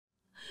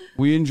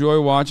We enjoy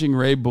watching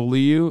Ray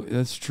bully you.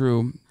 That's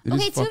true.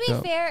 Okay, to be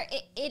fair,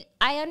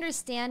 I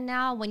understand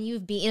now when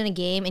you've beaten a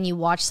game and you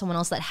watch someone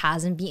else that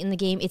hasn't beaten the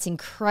game, it's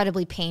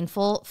incredibly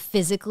painful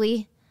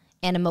physically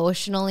and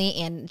emotionally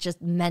and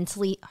just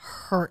mentally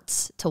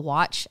hurts to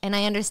watch. And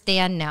I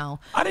understand now.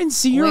 I didn't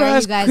see your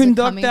ass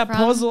conduct that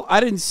puzzle. I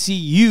didn't see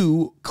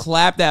you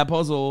clap that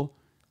puzzle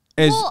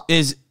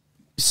as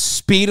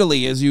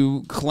speedily as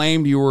you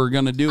claimed you were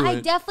going to do it. I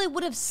definitely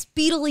would have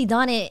speedily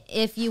done it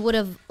if you would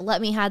have let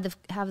me have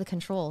the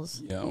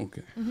controls. Yeah,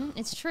 okay.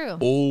 It's true.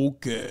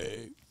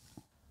 Okay.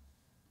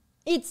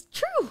 It's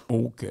true.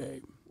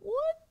 Okay.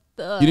 What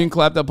the? You didn't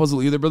clap that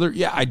puzzle either, brother?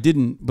 Yeah, I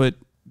didn't, but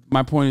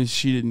my point is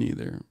she didn't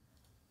either.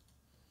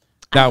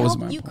 That was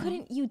my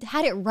point. You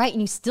had it right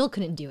and you still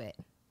couldn't do it.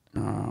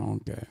 Oh,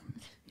 okay.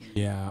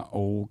 Yeah,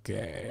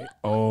 okay.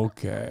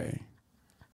 Okay.